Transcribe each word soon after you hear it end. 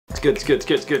good.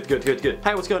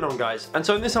 Hey, what's going on, guys? And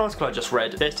so in this article I just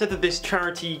read, they said that this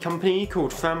charity company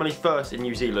called Family First in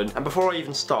New Zealand, and before I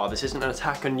even start, this isn't an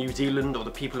attack on New Zealand or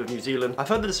the people of New Zealand. I've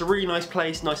heard that it's a really nice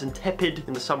place, nice and tepid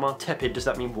in the summer. Tepid, does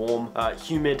that mean warm?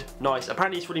 Humid, nice.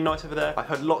 Apparently it's really nice over there. I've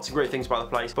heard lots of great things about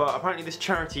the place, but apparently this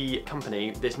charity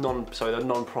company, the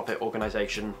non-profit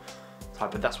organisation,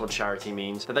 but that's what charity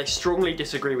means, that they strongly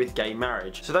disagree with gay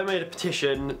marriage. So they made a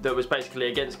petition that was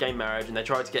basically against gay marriage, and they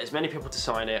tried to get as many people to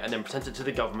sign it and then present it to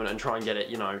the government and try and get it,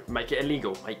 you know, make it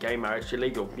illegal, make gay marriage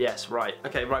illegal. Yes, right.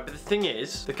 Okay, right, but the thing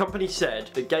is, the company said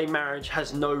that gay marriage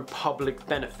has no public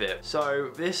benefit.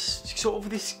 So this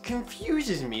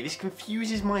confuses me. This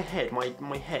confuses my head,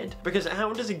 my head. Because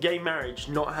how does a gay marriage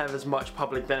not have as much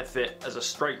public benefit as a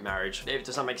straight marriage?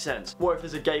 Does that make sense? What if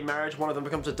there's a gay marriage, one of them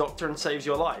becomes a doctor and saves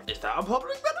your life? Is that a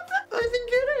public benefit? I think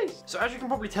it is. So as you can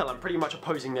probably tell, I'm pretty much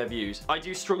opposing their views. I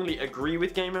do strongly agree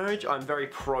with gay marriage. I'm very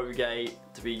pro-gay,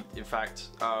 to be, in fact,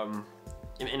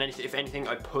 if anything,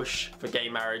 I push for gay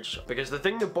marriage, because the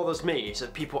thing that bothers me is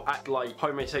that people act like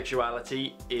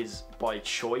homosexuality is by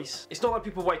choice. It's not like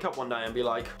people wake up one day and be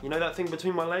like, you know that thing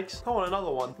between my legs? I want another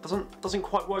one. It doesn't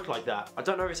quite work like that. I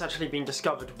don't know if it's actually been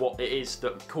discovered what it is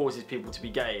that causes people to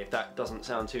be gay. If that doesn't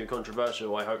sound too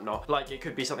controversial, I hope not. Like, it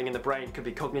could be something in the brain, it could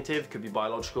be cognitive, could be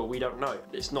biological, we don't know.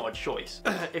 It's not a choice.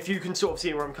 If you can sort of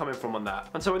see where I'm coming from on that.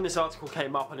 And so when this article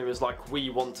came up and it was like, we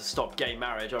want to stop gay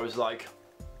marriage, I was like,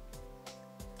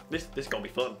 this gonna be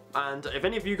fun. And if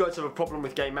any of you guys have a problem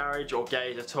with gay marriage or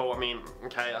gays at all, I mean,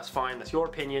 okay, that's fine, that's your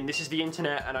opinion. This is the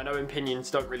internet, and I know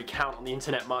opinions don't really count on the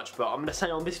internet much, but I'm gonna say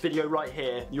on this video right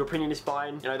here, your opinion is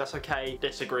fine, you know, that's okay.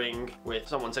 Disagreeing with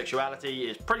someone's sexuality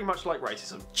is pretty much like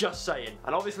racism, just saying.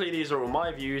 And obviously these are all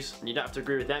my views, and you don't have to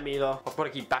agree with them either. I've got to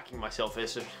keep backing myself here,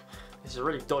 so this is a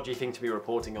really dodgy thing to be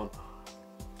reporting on.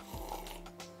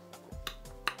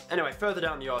 Anyway, further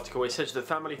down the article, it says that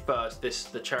Family First,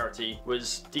 the charity,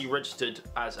 was deregistered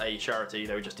as a charity.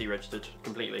 They were just deregistered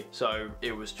completely. So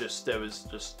it was just, because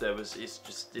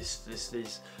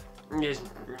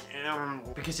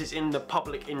it's in the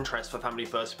public interest for Family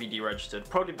First to be deregistered.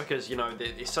 Probably because, you know,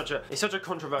 it's such a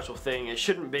controversial thing. It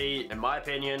shouldn't be, in my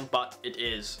opinion, but it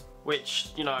is. Which,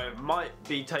 you know, might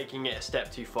be taking it a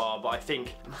step too far, but I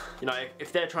think, you know,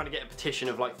 if they're trying to get a petition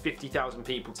of like 50,000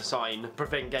 people to sign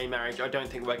prevent gay marriage, I don't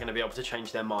think we're going to be able to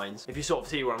change their minds. If you sort of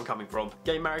see where I'm coming from.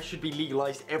 Gay marriage should be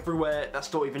legalized everywhere.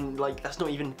 That's not even,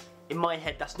 in my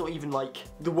head, that's not even like,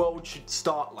 the world should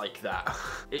start like that.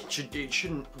 It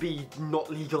shouldn't be not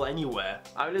legal anywhere.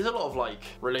 I mean, there's a lot of like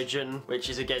religion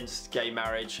which is against gay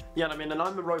marriage. Yeah, I mean, and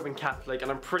I'm a Roman Catholic, and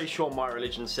I'm pretty sure my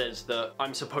religion says that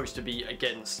I'm supposed to be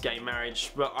against gay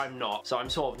marriage, but I'm not. So I'm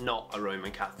sort of not a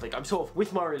Roman Catholic. I'm sort of,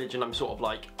 with my religion, I'm sort of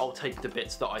like, I'll take the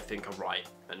bits that I think are right,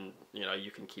 and you know,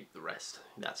 you can keep the rest.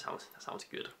 That sounds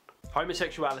good.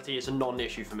 Homosexuality is a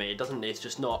non-issue for me. It's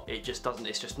just not.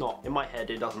 In my head,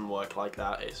 it doesn't work like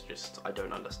that. It's just, I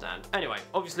don't understand. Anyway,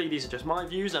 obviously these are just my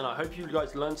views, and I hope you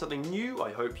guys learned something new.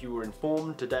 I hope you were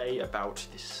informed today about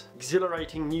this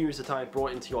exhilarating news that I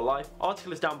brought into your life.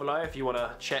 Article is down below if you want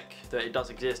to check that it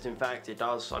does exist. In fact, it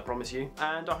does, I promise you.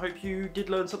 And I hope you did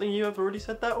learn something new. I've already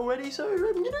said that already, so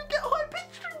you know, get high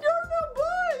pitched and go now,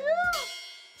 bye, yeah!